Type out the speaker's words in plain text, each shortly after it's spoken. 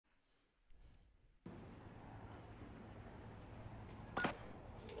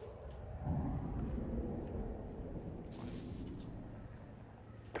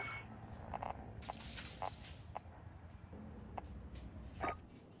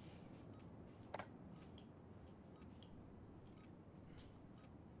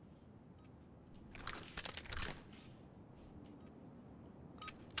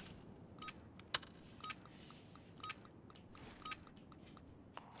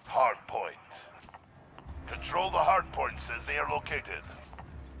Control the hard points as they are located.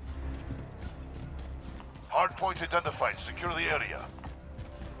 Hard point identified. Secure the area.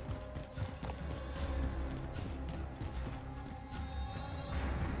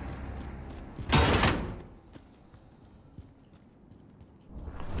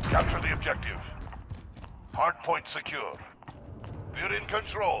 Capture the objective. Hard point secure. We're in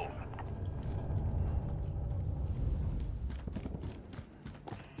control.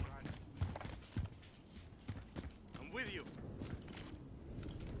 I'm with you.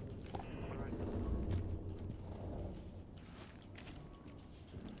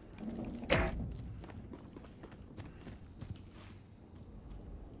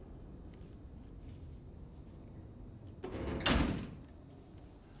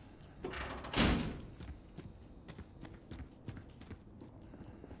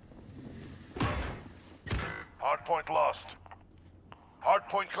 Hardpoint lost.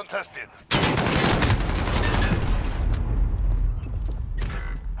 Hardpoint contested.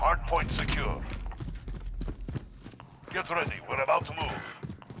 Hardpoint secure. Get ready, we're about to move.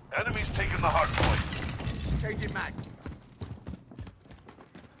 Enemy's taking the hardpoint. Changing mag.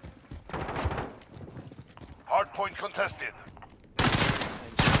 Hardpoint contested. Go,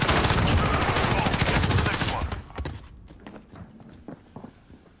 get to the next one.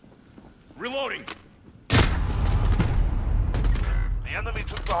 Reloading. The enemy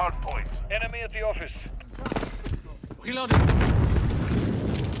took the hardpoint. Enemy at the office. Reloading.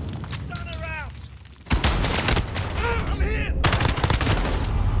 Stunner out. I'm here.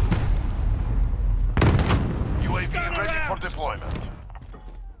 UAV ready for deployment.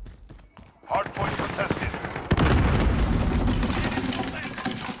 Hardpoint contested.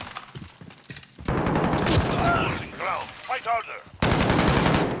 Losing ground. Fight harder.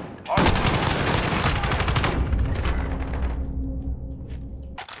 Hardpoint.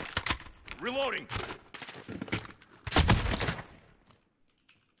 Reloading.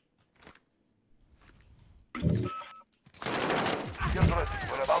 Get ready.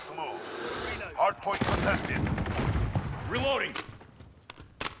 We're about to move. Hardpoint contested. Reloading.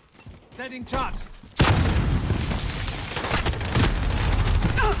 Setting charge.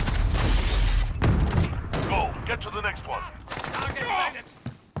 Go. Get to the next one. Target sighted.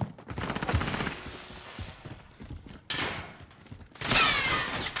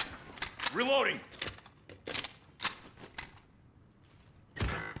 Reloading.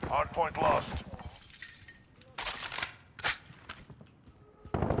 Hardpoint lost.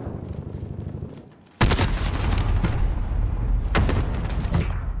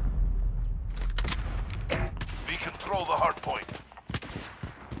 We control the hardpoint.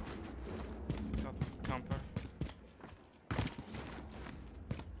 Camper.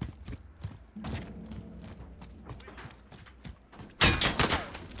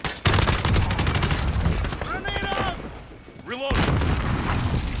 Grenade out. Reloading.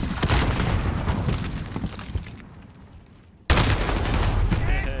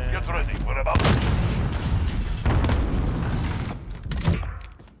 Get ready. We're about to move.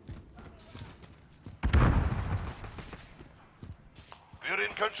 We're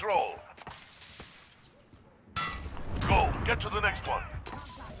in control. Go. Get to the next one.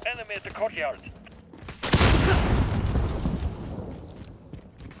 Enemy at the courtyard.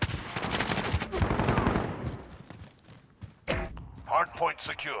 Hardpoint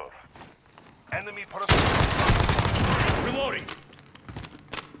secure. Enemy personnel. Reloading.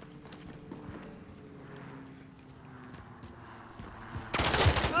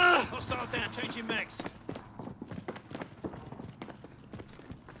 Hostile down. Changing mags.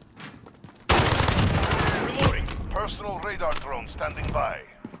 Reloading. Personal radar drone standing by.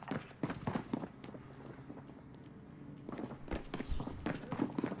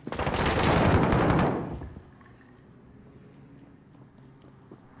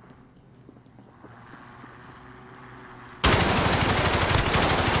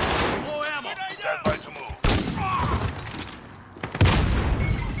 Low ammo. Stand by to move.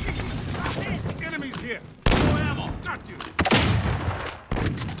 Enemies here. Low ammo. Got you.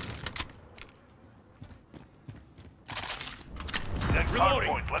 Next Reloading.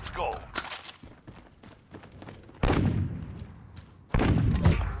 hardpoint. Let's go.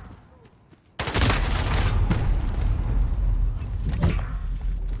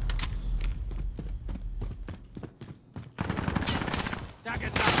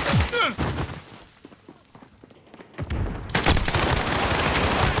 Target down.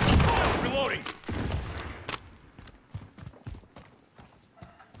 Reloading.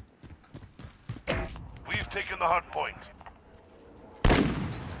 We've taken the hardpoint.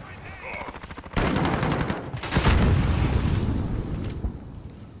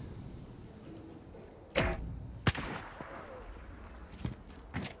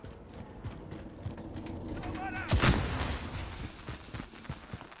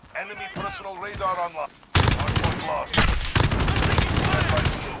 Enemy personal radar online. Hardpoint lost. Stand by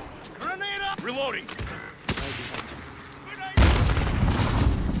to move. Grenade up! Reloading!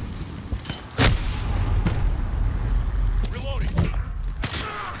 Reloading!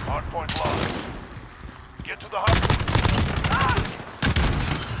 Hardpoint lost. Get to the hardpoint.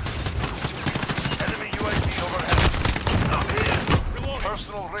 Enemy UAV overhead. I'm here! Reloading!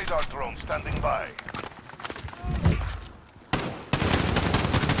 Personal radar drone standing by.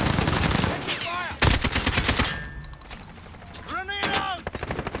 Fire! Grenade out!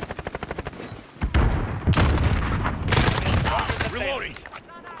 Reloading!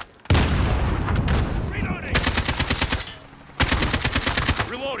 Reloading!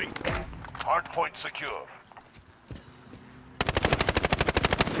 Reloading! Hardpoint secure.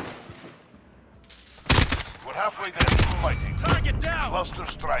 We're halfway there to fighting. Target down! Cluster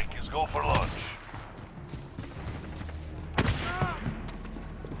strike is go for launch.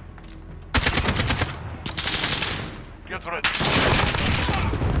 Get ready.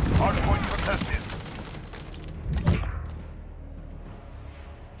 Hardpoint contested.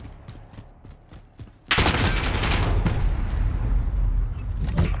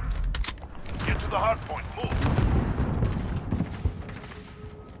 Get to the hardpoint. Move.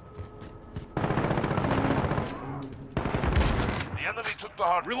 The enemy took the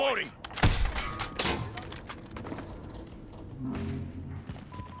hardpoint. Reloading!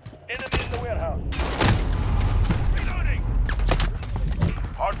 Enemy in the warehouse. Reloading!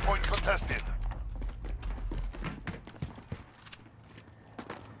 Hardpoint contested.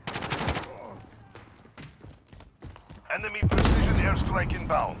 Enemy precision airstrike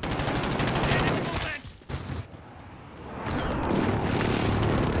inbound. Enemy movement!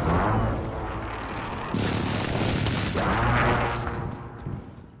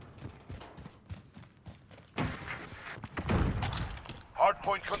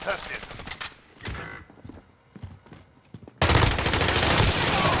 Hardpoint contested.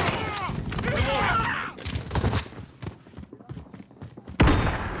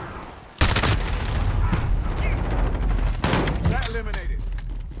 That eliminated.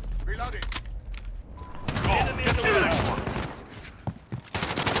 Reloading. Go. Enemy Get in to the the next warehouse. one.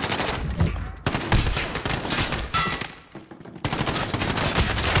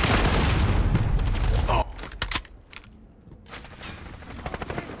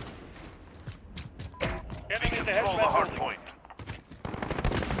 Enemy in the Control the headman hard building. point.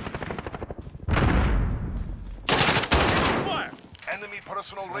 Fire! Enemy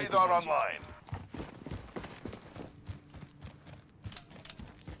personal radar online.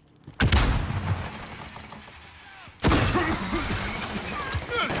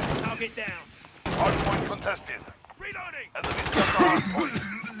 Target down! Hardpoint contested. Reloading! Enemy's got the hardpoint.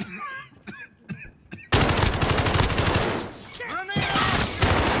 Grenade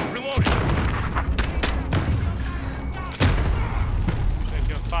out! Reloading! Take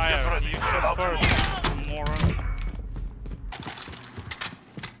your fire. Get ready. You We're shoot about to first, move. moron.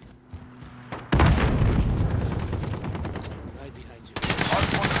 Right behind you.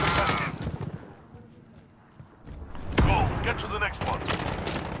 Hardpoint contested. Go. Get to the next one.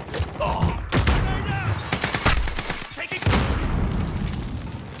 Grenade out! Taking...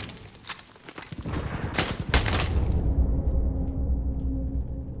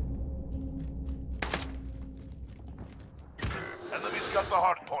 Enemy's got the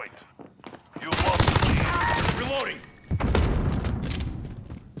hardpoint. You've lost the lead. Reloading!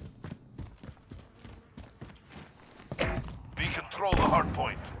 We control the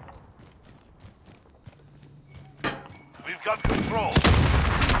hardpoint. We've got control.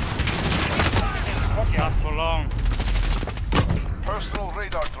 Not for long. Personal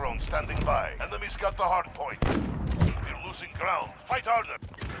radar drone standing by. Enemy's got the hardpoint. We're losing ground. Fight harder.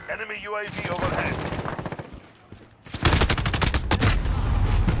 Enemy UAV overhead.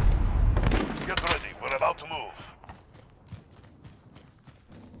 Get ready. We're about to move.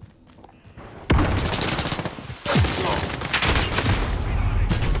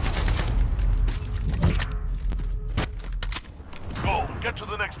 Go. Get to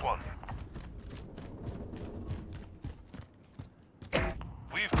the next one.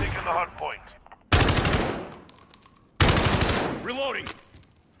 We've taken the hard point. Reloading!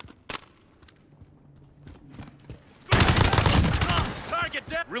 Target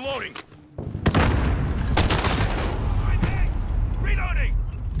down! Reloading! Reloading!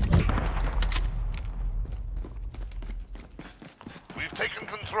 We've taken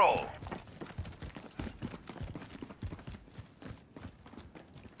control.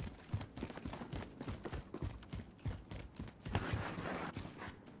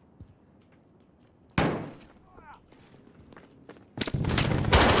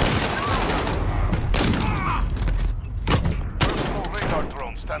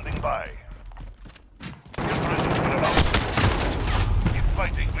 standing by. Get ready, we're about. Keep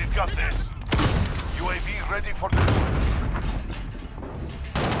fighting, we've got this. UAV ready for deployment.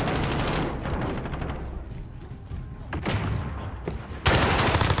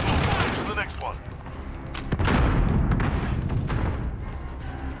 To the next one.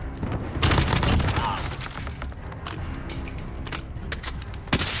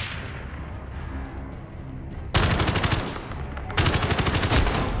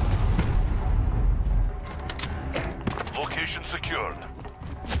 Location secured.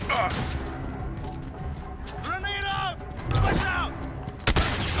 Grenade out! Watch out!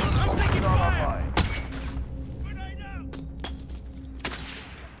 I'm taking fire! Grenade out!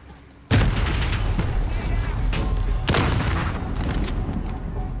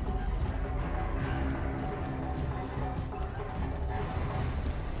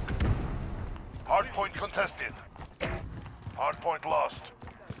 Hardpoint contested. Hardpoint lost.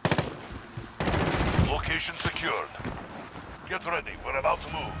 Location secured. Get ready, we're about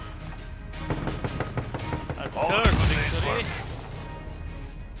to move. All Third in the day's victory. work.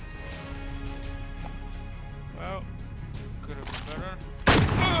 Well,